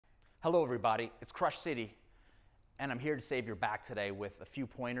Hello everybody, it's Crush City, and I'm here to save your back today with a few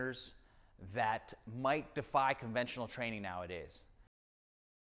pointers that might defy conventional training nowadays.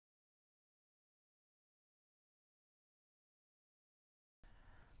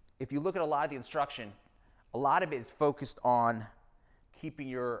 If you look at a lot of the instruction, a lot of it is focused on keeping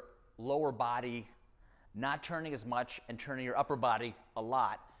your lower body not turning as much and turning your upper body a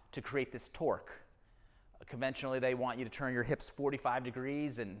lot to create this torque. Conventionally, they want you to turn your hips 45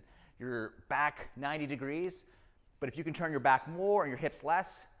 degrees and your back 90 degrees. But if you can turn your back more and your hips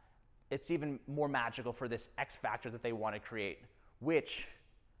less, it's even more magical for this X factor that they want to create, which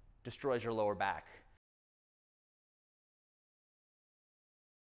destroys your lower back.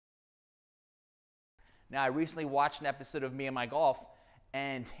 Now, I recently watched an episode of Me and My Golf,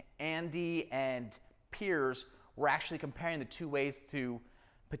 and Andy and Piers were actually comparing the two ways to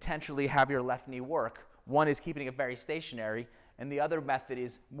potentially have your left knee work. One is keeping it very stationary, and the other method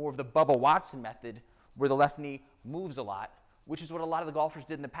is more of the Bubba Watson method, where the left knee moves a lot, which is what a lot of the golfers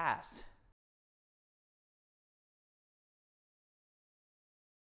did in the past.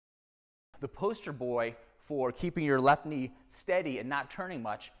 The poster boy for keeping your left knee steady and not turning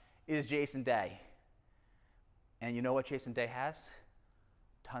much is Jason Day. And you know what Jason Day has?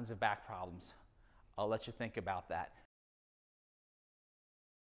 Tons of back problems. I'll let you think about that.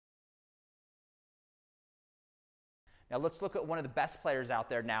 Now let's look at one of the best players out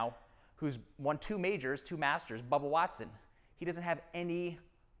there now who's won 2 majors, 2 masters, Bubba Watson. He doesn't have any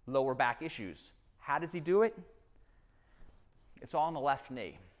lower back issues. How does he do it? It's all on the left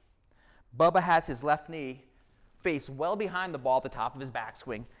knee. Bubba has his left knee face well behind the ball at the top of his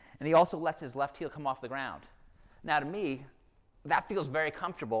backswing, and he also lets his left heel come off the ground. Now to me, that feels very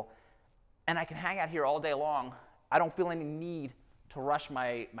comfortable, and I can hang out here all day long. I don't feel any need to rush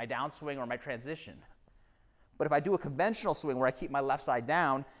my downswing or my transition. But if I do a conventional swing where I keep my left side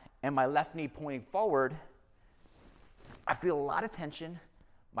down and my left knee pointing forward, I feel a lot of tension,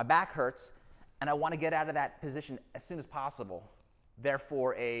 my back hurts, and I want to get out of that position as soon as possible.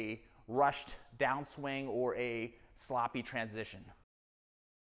 Therefore, a rushed downswing or a sloppy transition.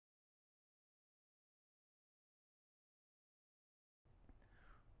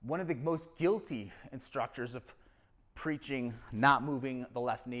 One of the most guilty instructors of preaching not moving the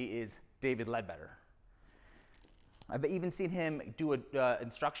left knee is David Ledbetter. I've even seen him do an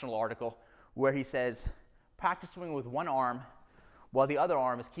instructional article where he says, practice swinging with one arm while the other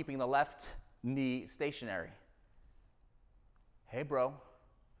arm is keeping the left knee stationary. Hey bro,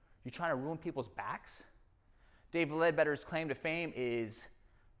 you trying to ruin people's backs? David Ledbetter's claim to fame is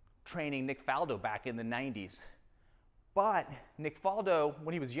training Nick Faldo back in the 90s. But Nick Faldo,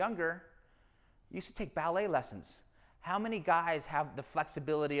 when he was younger, used to take ballet lessons. How many guys have the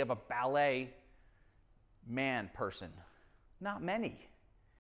flexibility of a ballet person? Not many.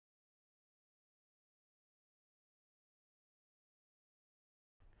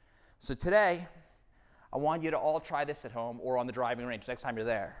 So today, I want you to all try this at home or on the driving range next time you're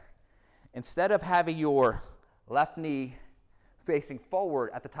there. Instead of having your left knee facing forward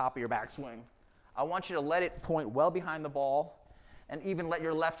at the top of your backswing, I want you to let it point well behind the ball and even let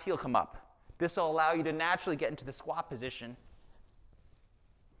your left heel come up. This will allow you to naturally get into the squat position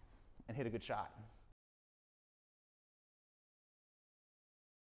and hit a good shot.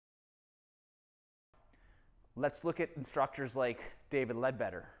 Let's look at instructors like David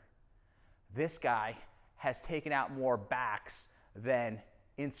Ledbetter. This guy has taken out more backs than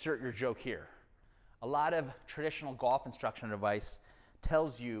insert your joke here. A lot of traditional golf instruction advice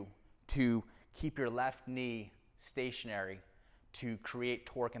tells you to keep your left knee stationary to create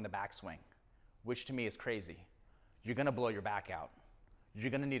torque in the backswing, which to me is crazy. You're going to blow your back out.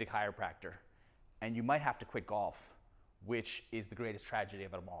 You're going to need a chiropractor, and you might have to quit golf, which is the greatest tragedy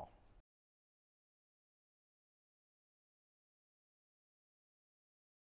of them all.